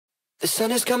The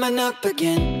sun is coming up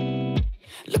again,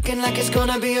 looking like it's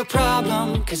gonna be a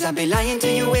problem. Cause I'd be lying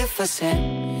to you if I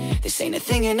said this ain't a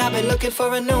thing and I've been looking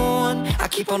for a new one. I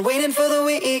keep on waiting for the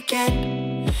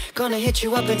weekend. Gonna hit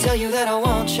you up and tell you that I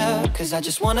want you, cause I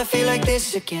just wanna feel like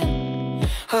this again.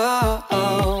 Oh,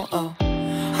 oh, oh.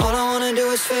 All I wanna do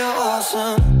is feel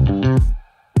awesome.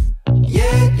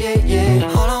 Yeah, yeah,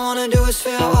 yeah. All I wanna do is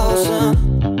feel awesome.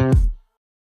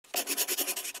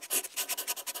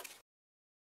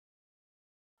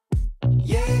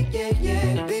 Yeah, yeah,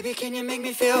 yeah. Baby, can you make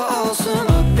me feel awesome?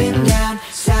 Up and down,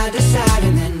 side to side,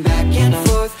 and then back and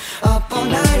forth. Up all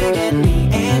night again, me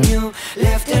and you,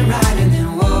 left and right, and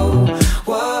then whoa,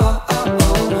 whoa, oh,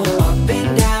 oh. Up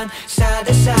and down, side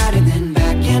to side, and then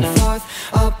back and forth.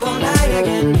 Up all night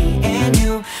again, me and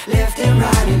you, left and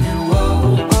right, and then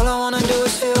whoa. All I wanna do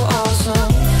is feel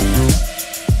awesome.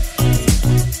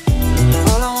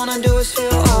 All I wanna do is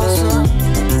feel awesome.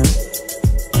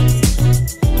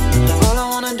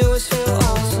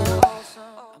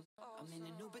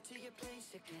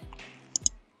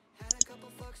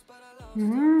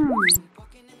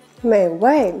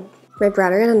 My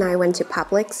brother and I went to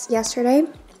Publix yesterday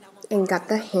and got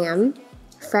the ham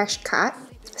fresh cut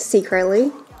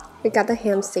secretly. We got the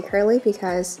ham secretly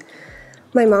because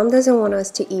my mom doesn't want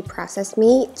us to eat processed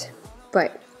meat,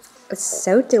 but it's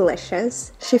so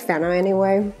delicious. She found it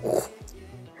anyway.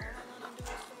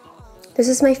 This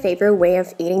is my favorite way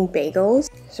of eating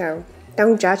bagels, so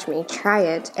don't judge me, try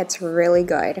it, it's really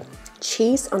good.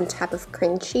 Cheese on top of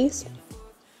cream cheese.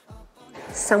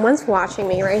 Someone's watching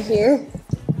me right here.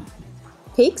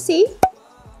 Pixie.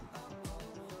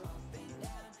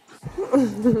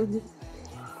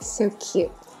 So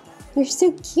cute. You're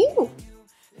so cute.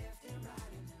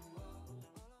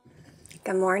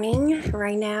 Good morning.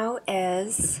 Right now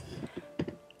is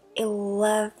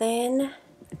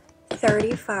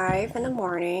 11:35 in the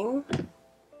morning.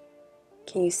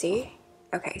 Can you see?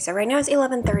 Okay, so right now it's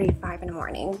 11:35 in the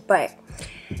morning, but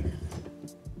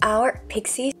our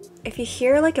Pixie, if you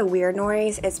hear like a weird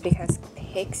noise, it's because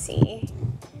Pixie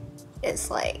is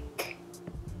like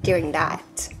doing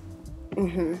that.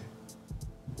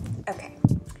 Okay.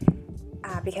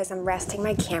 Because I'm resting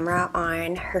my camera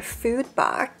on her food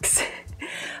box.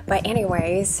 But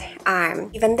anyways,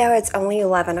 even though it's only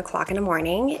 11 o'clock in the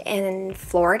morning, in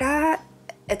Florida,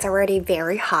 it's already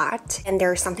very hot and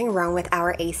there's something wrong with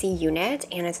our AC unit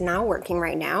and it's not working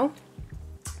right now.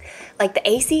 Like the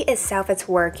AC itself is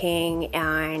working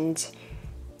and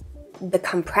the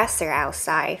compressor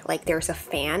outside, like there's a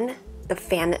fan, the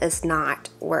fan is not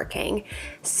working.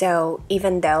 So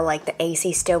even though like the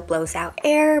AC still blows out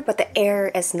air, but the air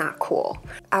is not cool.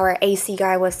 Our AC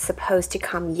guy was supposed to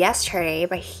come yesterday,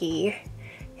 but he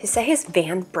said his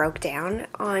van broke down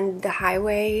on the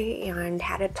highway and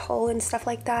had a toll and stuff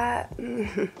like that.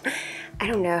 I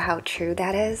don't know how true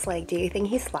that is. Like, do you think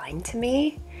he's lying to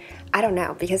me? I don't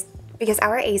know, because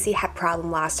our AC had problem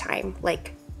last time,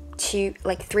 like 3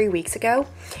 weeks ago,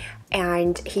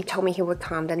 and he told me he would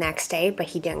come the next day, but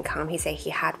he didn't come. He said he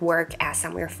had work at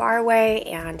somewhere far away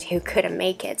and he couldn't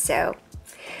make it. So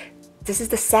this is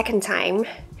the second time,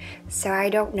 so I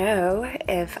don't know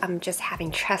if I'm just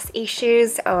having trust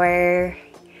issues or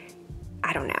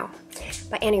I don't know.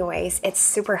 But anyways, it's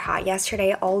super hot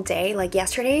yesterday all day. Like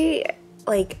yesterday,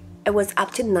 like it was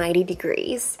up to 90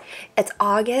 degrees. It's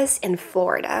August in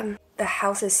Florida. The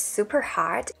house is super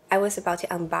hot. I was about to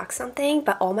unbox something,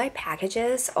 but all my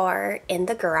packages are in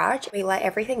the garage. We let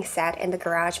everything set in the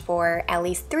garage for at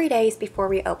least 3 days before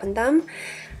we open them.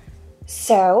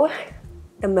 So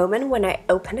the moment when I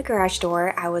opened the garage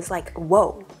door, I was like,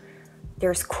 whoa,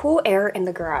 there's cool air in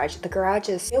the garage. The garage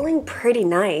is feeling pretty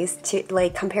nice to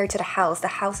like compared to the house. The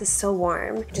house is so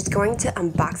warm. Just going to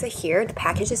unbox it here. The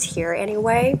package is here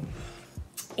anyway.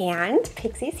 And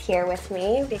Pixie's here with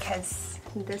me because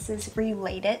this is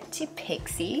related to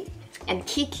Pixie and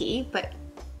Kiki, but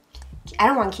I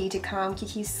don't want Kiki to come.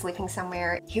 Kiki's sleeping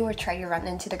somewhere. He would try to run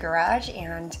into the garage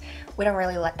and we don't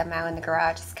really let them out in the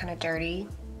garage. It's kind of dirty.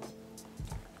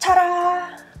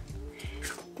 Ta-da!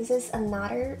 This is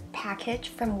another package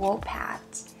from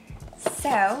Woolpat.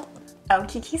 So, oh,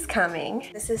 Kiki's coming.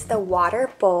 This is the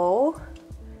water bowl.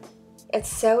 It's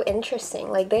so interesting.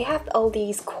 Like they have all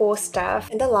these cool stuff.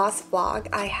 In the last vlog,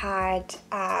 I had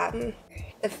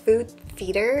the food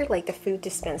feeder, like the food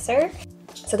dispenser.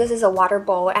 So this is a water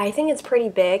bowl. I think it's pretty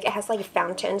big. It has like a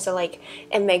fountain, so like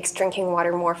it makes drinking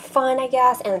water more fun, I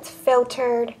guess, and it's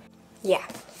filtered. Yeah.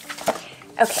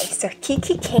 Okay, so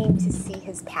Kiki came to see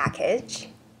his package.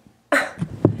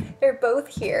 They're both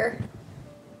here.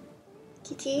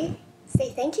 Kiki,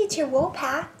 say thank you to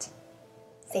Woolpat.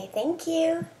 Say thank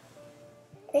you.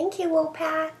 Thank you,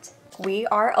 Woolpat. We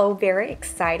are all very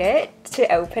excited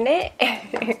to open it.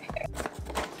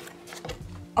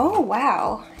 Oh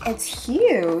wow, it's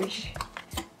huge.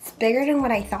 It's bigger than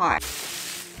what I thought.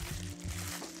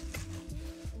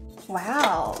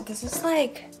 Wow, this is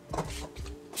like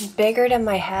bigger than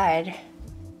my head.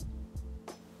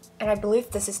 And I believe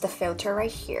this is the filter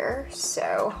right here,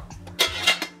 so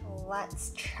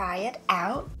let's try it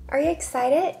out. Are you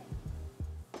excited?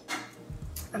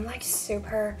 I'm like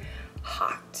super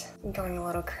hot. I'm going a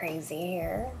little crazy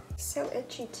here. So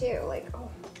itchy too, like, oh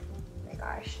my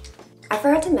gosh. I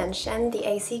forgot to mention the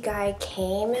AC guy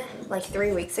came like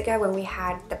 3 weeks ago when we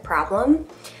had the problem.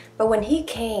 But when he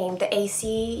came, the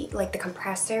AC, like the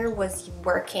compressor, was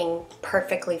working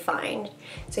perfectly fine.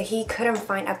 So he couldn't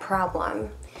find a problem.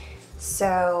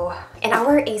 So, and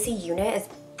our AC unit is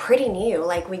pretty new.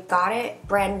 Like we got it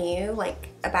brand new like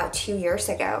about 2 years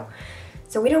ago.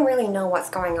 So we don't really know what's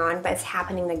going on, but it's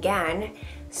happening again.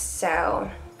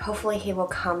 So hopefully he will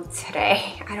come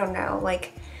today. I don't know,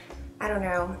 like, I don't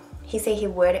know. He said he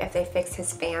would if they fixed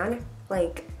his fan.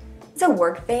 Like, it's a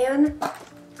work fan.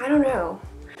 I don't know.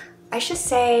 I should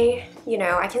say, you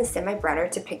know, I can send my brother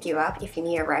to pick you up if you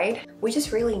need a ride. We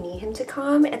just really need him to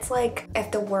come. It's like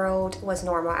if the world was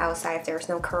normal outside, if there's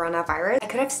no coronavirus. I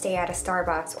could have stayed at a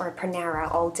Starbucks or a Panera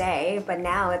all day, but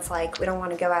now it's like we don't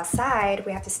want to go outside.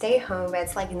 We have to stay home, but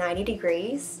it's like 90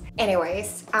 degrees.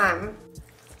 Anyways, I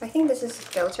think this is a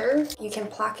filter. You can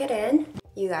plug it in.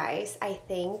 You guys, I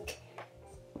think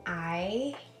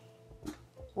I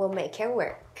will make it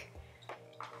work.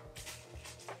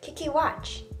 Kiki,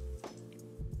 watch.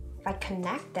 If I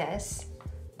connect this,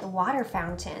 the water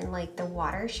fountain, like the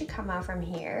water should come out from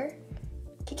here.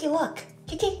 Kiki, look.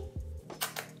 Kiki,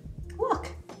 look.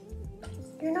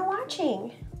 You're not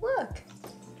watching. Look.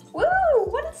 Woo,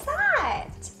 what is that?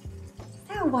 Is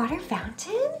that a water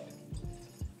fountain?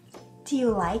 Do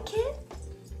you like it?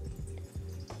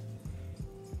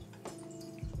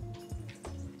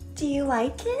 Do you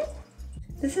like it?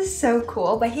 This is so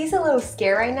cool, but he's a little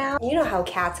scared right now. You know how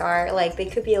cats are, like they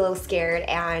could be a little scared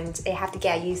and they have to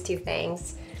get used to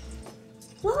things.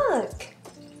 Look.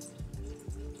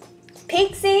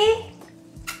 Pixie.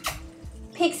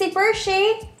 Pixie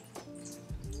Bershie.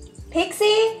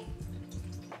 Pixie.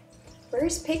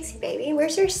 Where's Pixie, baby?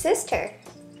 Where's your sister?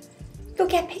 Go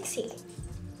get Pixie.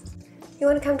 You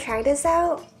wanna come try this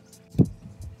out?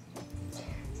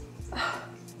 Oh,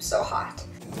 so hot.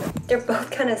 They're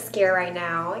both kind of scared right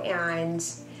now,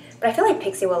 but I feel like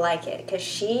Pixie will like it because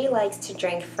she likes to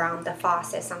drink from the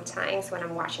faucet sometimes when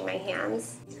I'm washing my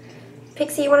hands.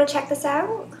 Pixie, you want to check this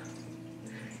out?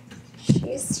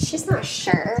 She's not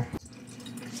sure.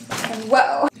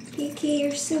 Whoa. Kiki,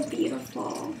 you're so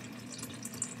beautiful.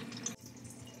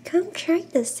 Come try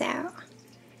this out.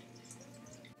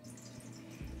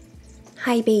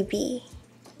 Hi, baby.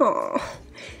 Aw,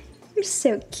 you're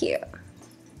so cute.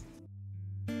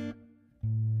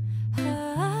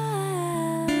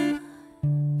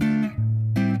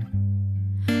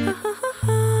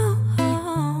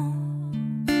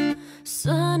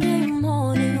 Sunday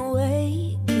morning,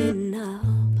 waking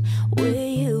up with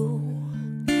you.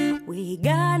 We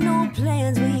got no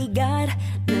plans, we got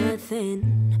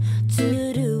nothing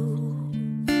to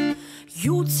do.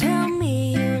 You tell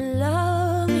me you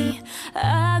love me,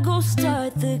 I go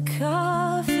start the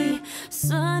coffee.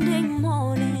 Sunday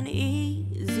morning,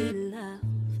 easy love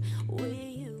with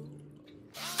you.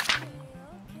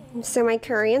 So my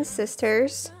Korean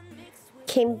sisters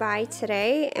came by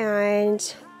today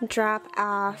and dropped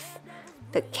off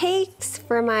the cakes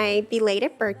for my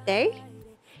belated birthday.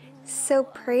 So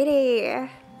pretty.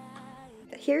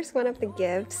 Here's one of the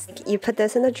gifts. You put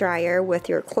this in the dryer with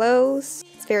your clothes.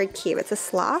 It's very cute. It's a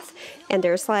sloth and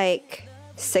there's like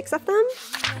 6 of them.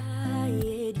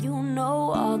 You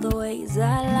know all the ways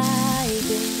I like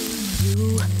it.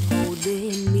 You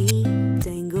holding me,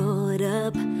 tangled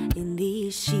up in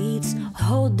these sheets,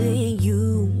 holding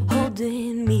you,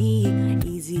 holding me,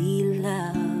 easy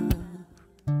love.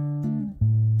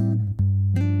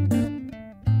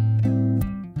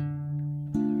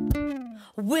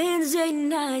 Wednesday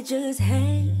night just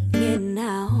hanging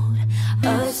out,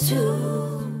 us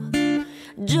two.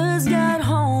 Just got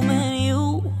home and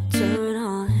you turn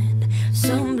on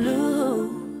some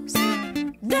blues.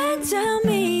 Then tell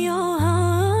me you're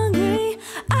hungry,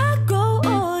 I go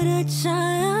order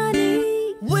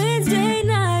Chinese. Wednesday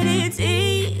night it's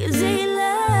easy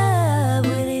love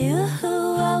with you.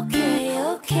 Okay,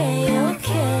 okay,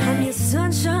 okay. Honey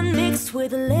sunshine mixed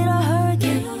with a little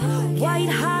hurricane. White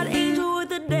hot angel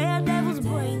with a daredevil's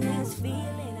brain. This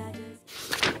feeling I just...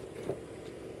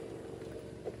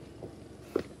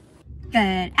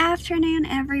 afternoon,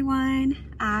 everyone.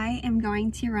 I am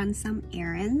going to run some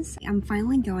errands. I'm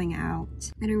finally going out.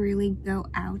 I don't really go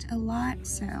out a lot,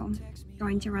 so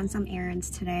going to run some errands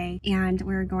today. And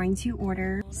we're going to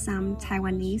order some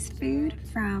Taiwanese food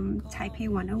from Taipei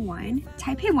 101.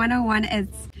 Taipei 101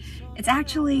 it's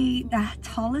actually the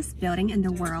tallest building in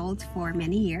the world for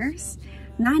many years.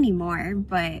 Not anymore,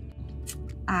 but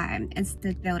it's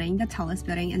the tallest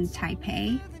building in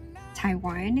Taipei,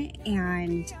 Taiwan,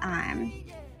 and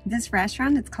this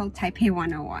restaurant is called Taipei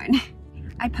 101.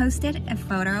 I posted a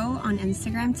photo on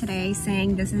Instagram today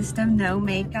saying this is the no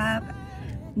makeup,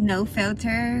 no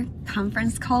filter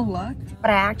conference call look,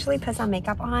 but I actually put some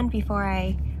makeup on before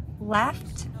I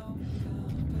left.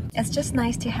 It's just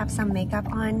nice to have some makeup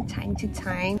on time to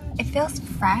time. It feels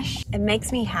fresh. It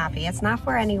makes me happy. It's not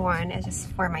for anyone, it's just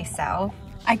for myself.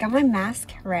 I got my mask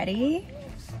ready.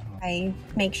 I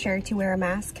make sure to wear a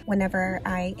mask whenever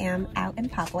I am out in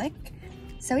public.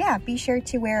 So yeah, be sure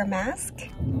to wear a mask.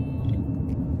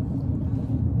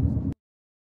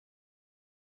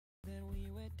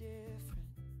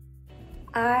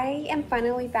 I am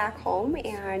finally back home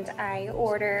and I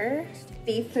order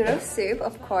beef noodle soup,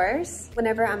 of course.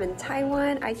 Whenever I'm in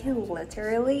Taiwan, I can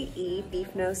literally eat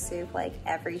beef noodle soup like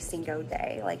every single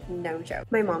day, like no joke.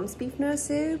 My mom's beef noodle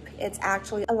soup, it's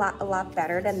actually a lot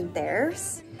better than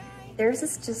theirs. Theirs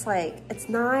is just like, it's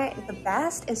not the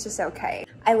best, it's just okay.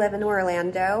 I live in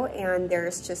Orlando and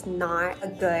there's just not a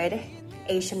good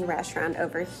Asian restaurant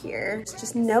over here. There's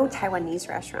just no Taiwanese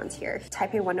restaurants here.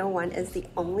 Taipei 101 is the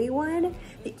only one,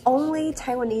 the only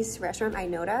Taiwanese restaurant I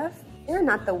know of. They're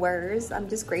not the worst. I'm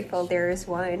just grateful there is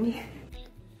one.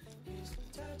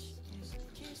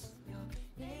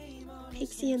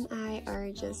 Pixie and I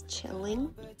are just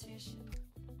chilling.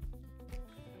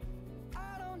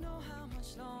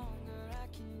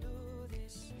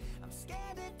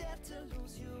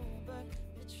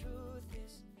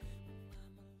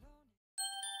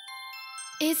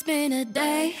 It's been a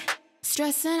day,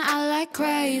 stressing out like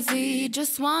crazy.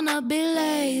 Just wanna be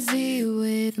lazy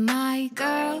with my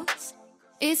girls.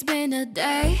 It's been a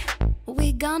day,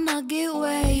 we gonna get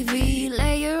wavy.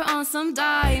 Layer on some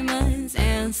diamonds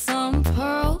and some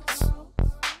pearls.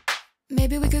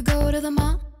 Maybe we could go to the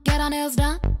mall, get our nails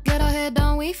done, get our hair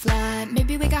done, we fly.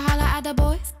 Maybe we could holler at the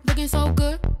boys, looking so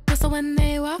good, whistle when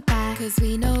they walk by. Cause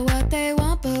we know what they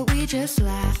want, but we just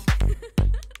laugh.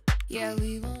 Yeah,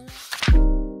 we won't.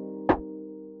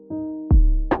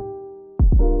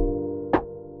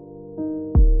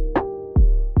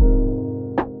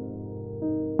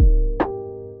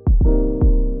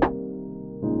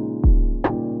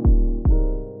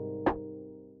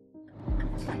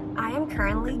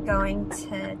 Currently going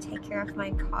to take care of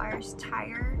my car's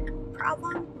tire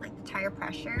problem. Like the tire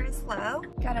pressure is low.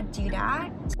 Gotta do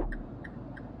that.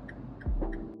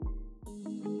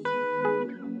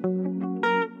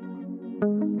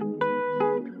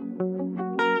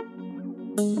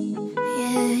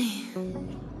 Yeah.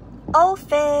 All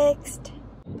fixed.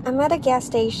 I'm at a gas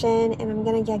station and I'm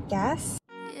gonna get gas.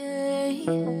 Yeah.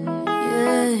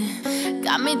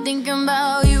 Got me thinking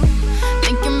about you,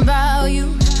 thinking about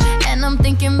you. And I'm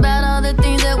thinking about all the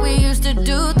things that we used to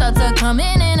do. Thoughts are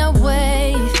coming in a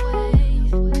wave,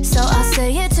 so I'll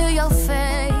say it to your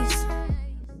face.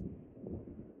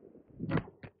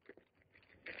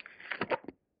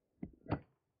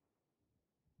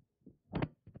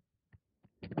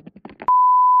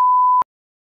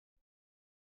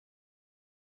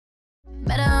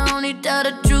 Better only tell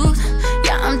the truth.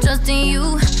 Yeah, I'm trusting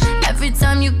you. Every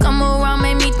time you come around,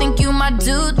 made me think you my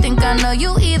dude. Think I know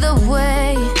you either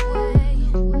way.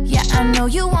 Yeah, I know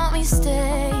you want me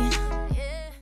stay.